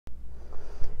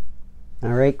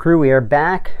All right, crew, we are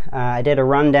back. I did a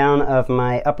rundown of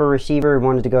my upper receiver.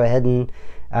 Wanted to go ahead and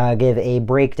give a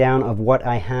breakdown of what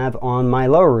I have on my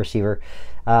lower receiver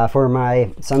for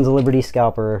my Sons of Liberty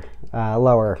Scalper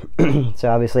lower.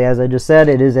 So obviously, as I just said,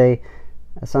 it is a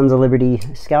Sons of Liberty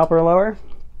Scalper lower.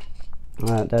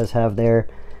 It does have their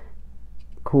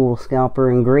cool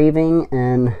scalper engraving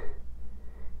and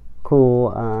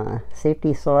cool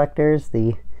safety selectors,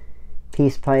 the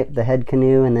peace pipe, the head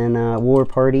canoe, and then war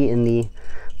party in the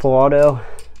full auto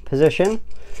position.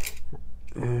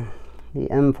 The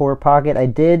M4 pocket I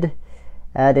did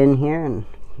add in here, and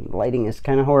lighting is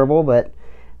kind of horrible, but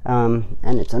and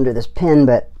it's under this pin,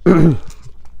 but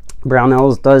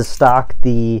Brownells does stock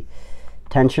the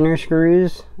tensioner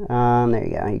screws. There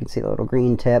you go, you can see the little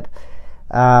green tip.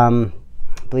 I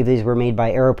believe these were made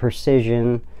by Aero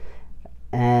Precision,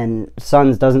 and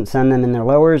Sons doesn't send them in their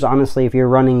lowers. Honestly, if you're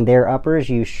running their uppers,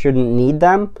 you shouldn't need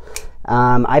them.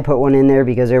 I put one in there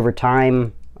because over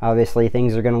time, obviously,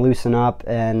 things are going to loosen up,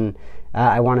 and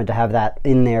I wanted to have that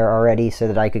in there already so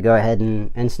that I could go ahead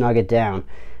and snug it down.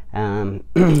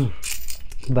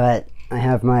 But I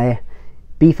have my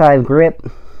B5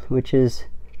 grip, which is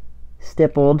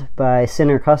stippled by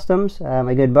Sinner Customs,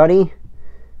 my good buddy.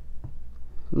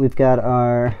 We've got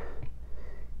our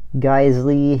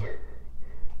Geissele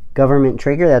Government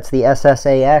trigger. That's the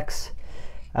SSA-X.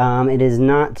 It is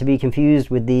not to be confused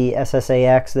with the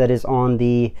SSA-X that is on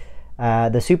the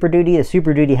Super Duty. The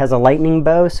Super Duty has a lightning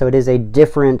bow, so it is a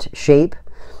different shape,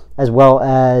 as well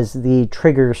as the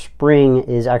trigger spring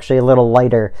is actually a little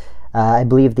lighter. I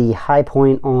believe the high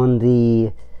point on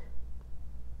the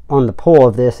pull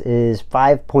of this is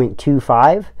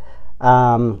 5.25,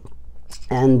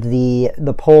 and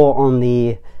the pull on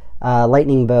the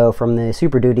lightning bow from the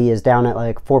Super Duty is down at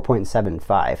like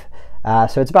 4.75.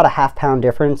 So it's about a half-pound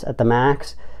difference at the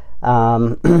max.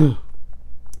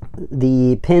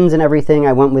 The pins and everything,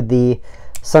 I went with the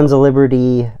Sons of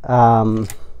Liberty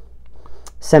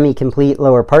semi-complete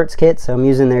lower parts kit, so I'm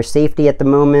using their safety at the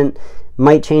moment.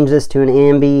 Might change this to an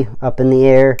ambi up in the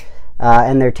air,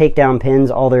 and their takedown pins,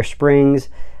 all their springs.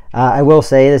 I will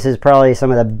say this is probably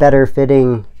some of the better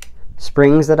fitting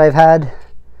springs that I've had.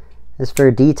 As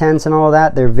for detents and all of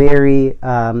that, they're very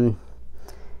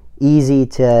easy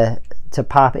to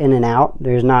pop in and out.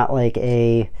 There's not like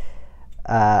a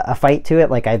fight to it.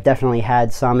 Like I've definitely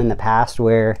had some in the past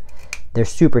where they're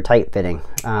super tight fitting,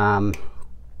 and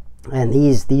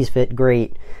these fit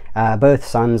great. Both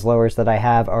Sons lowers that I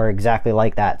have are exactly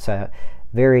like that, so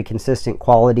very consistent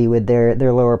quality with their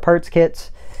lower parts kits.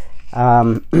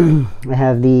 I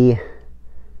have the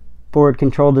Forward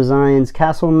Control Designs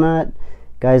Castle Nut,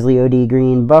 Geissele OD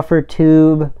Green buffer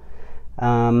tube.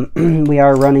 We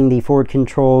are running the Forward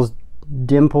Controls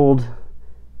dimpled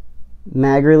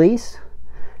mag release,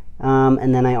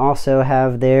 and then I also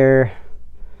have their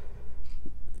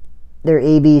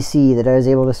ABC that I was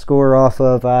able to score off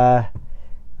of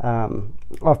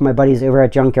my buddies over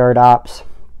at Junkyard Ops.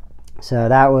 So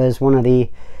that was one of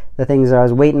the things that I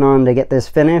was waiting on to get this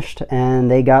finished, and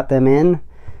they got them in,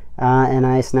 and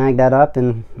I snagged that up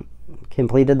and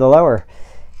completed the lower.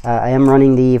 I am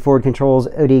running the Forward Controls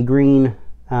OD Green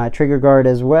trigger guard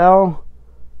as well.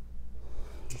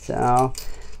 So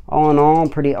all in all,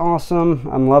 pretty awesome.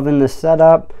 I'm loving this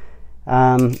setup.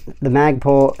 The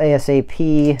Magpul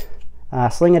ASAP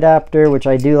sling adapter, which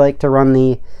I do like to run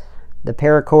the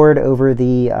paracord over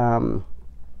the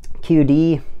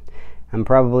QD. I'm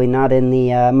probably not in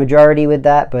the majority with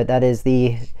that, but that is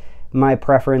my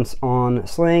preference on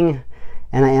sling.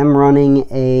 And I am running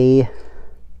a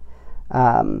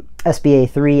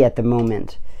SBA3 at the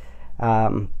moment.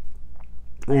 And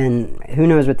who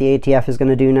knows what the ATF is going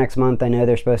to do next month. I know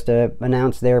they're supposed to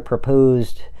announce their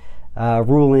proposed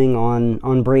ruling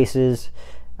on braces.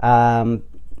 I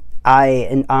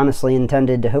honestly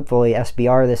intended to hopefully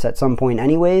SBR this at some point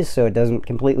anyways, so it doesn't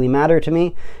completely matter to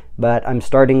me. But I'm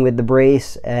starting with the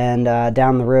brace, and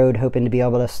down the road hoping to be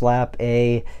able to slap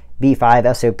a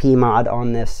B5 SOP mod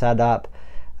on this setup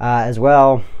as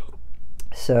well.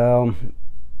 So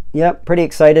yep, pretty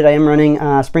excited. I am running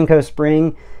Springco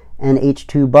spring and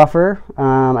H2 buffer.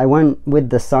 I went with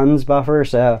the Sons buffer,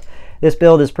 so this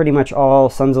build is pretty much all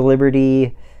Sons of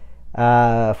Liberty,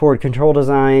 Forward Control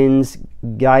Designs,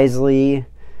 Geissele,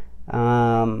 yeah,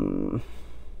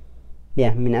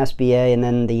 I mean SBA, and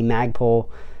then the Magpul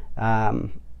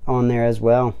on there as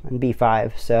well, and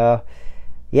B5. So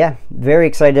yeah, very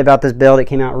excited about this build. It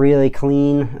came out really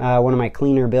clean, one of my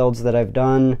cleaner builds that I've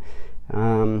done.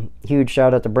 Huge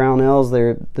shout out to Brownells.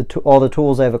 All the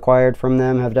tools I've acquired from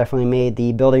them have definitely made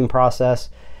the building process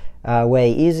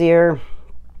way easier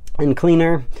and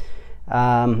cleaner.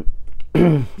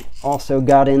 Also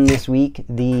got in this week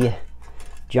the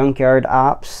Junkyard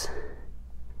Ops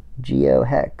Geo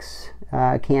Hex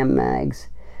cam mags.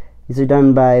 These are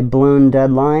done by Blown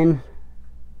Deadline.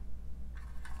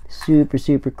 Super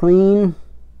clean.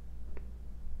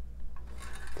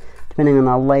 Depending on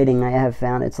the lighting, I have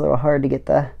found it's a little hard to get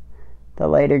the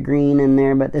lighter green in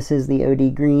there, but this is the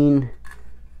OD green.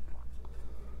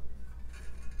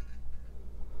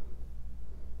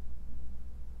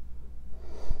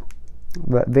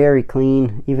 But very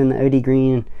clean, even the OD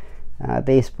green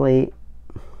base plate.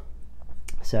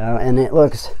 So, and it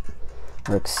looks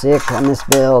sick on this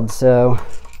build. So,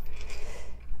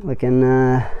 looking,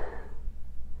 there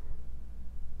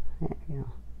we go.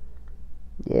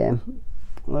 Yeah,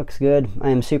 looks good. I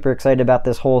am super excited about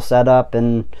this whole setup,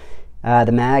 and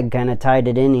the mag kind of tied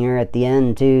it in here at the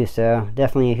end too. So,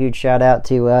 definitely a huge shout out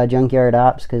to Junkyard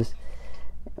Ops, because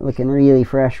looking really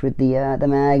fresh with the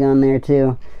mag on there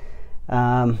too.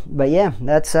 But yeah,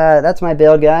 that's my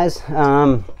build, guys.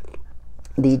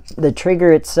 The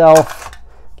trigger itself,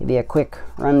 give you a quick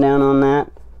rundown on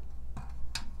that.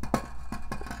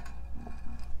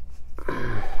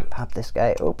 Pop this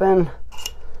guy open.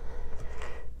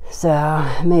 So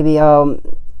maybe I'll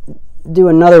do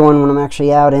another one when I'm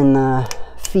actually out in the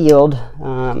field.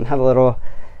 Have a little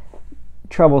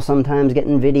trouble sometimes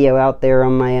getting video out there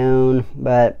on my own,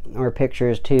 or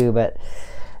pictures too, but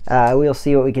we'll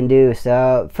see what we can do.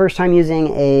 So first time using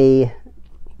a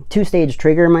 2-stage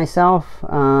trigger myself.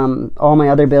 All my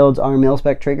other builds are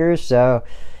mil-spec triggers, so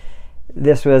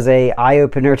this was a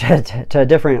eye-opener to a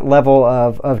different level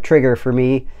of trigger for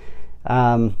me.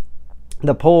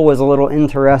 The pull was a little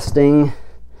interesting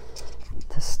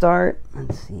to start.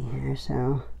 Let's see here.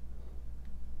 So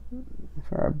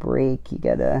for a brake, you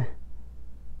gotta,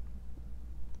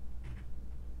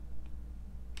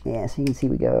 yeah, so you can see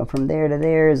we go from there to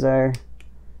there is our,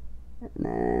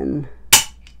 and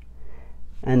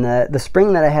the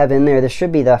spring that I have in there, this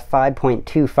should be the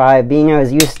 5.25. Being I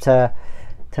was used to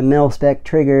mil-spec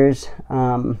triggers,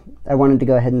 I wanted to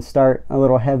go ahead and start a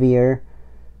little heavier,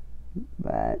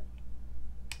 but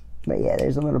yeah,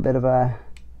 there's a little bit of a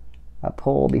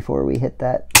pull before we hit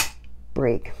that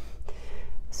brake.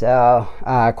 So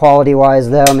quality wise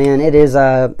though, man, it's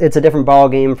a different ball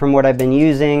game from what I've been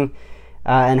using,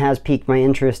 and has piqued my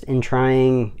interest in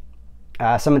trying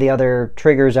some of the other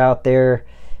triggers out there.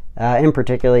 In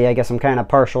particularly, I guess I'm kind of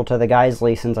partial to the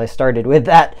Geissele since I started with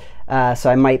that, so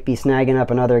I might be snagging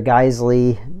up another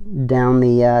Geissele down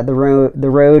the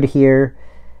road here,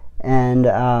 and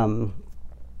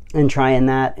trying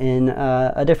that in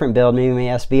a different build, maybe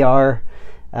my SBR,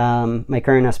 my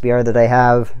current SBR that I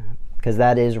have, because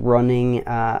that is running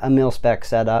a mil-spec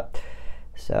setup.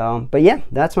 So, but yeah,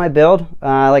 that's my build.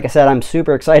 Like I said, I'm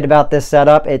super excited about this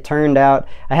setup. It turned out,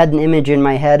 I had an image in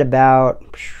my head about,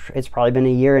 it's probably been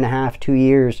 1.5 years, 2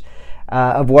 years,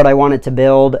 of what I wanted to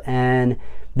build, and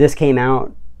this came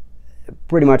out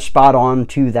pretty much spot on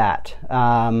to that.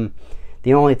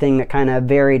 The only thing that kind of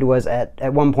varied was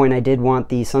at one point I did want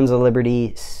the Sons of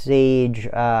Liberty Sage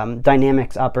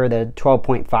Dynamics upper, the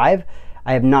 12.5.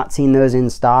 I have not seen those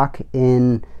in stock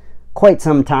in quite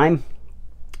some time.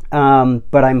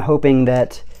 But I'm hoping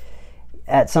that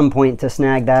at some point to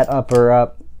snag that upper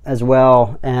up as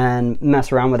well and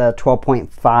mess around with a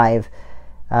 12.5.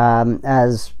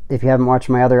 As if you haven't watched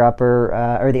my other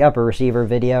upper or the upper receiver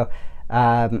video,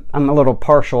 I'm a little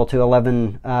partial to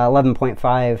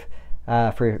 11.5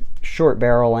 for short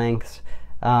barrel lengths,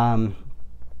 and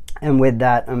with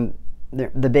that,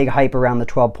 the big hype around the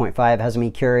 12.5 has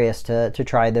me curious to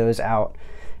try those out.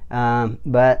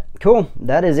 But cool,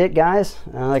 that is it, guys.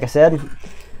 Like I said,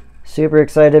 super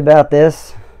excited about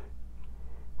this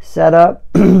setup,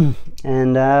 and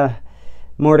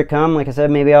more to come. Like I said,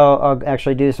 maybe I'll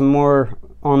actually do some more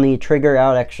on the trigger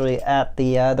out actually at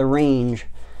the range.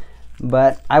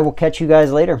 But I will catch you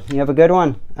guys later. You have a good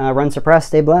one. Run suppressed,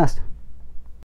 stay blessed.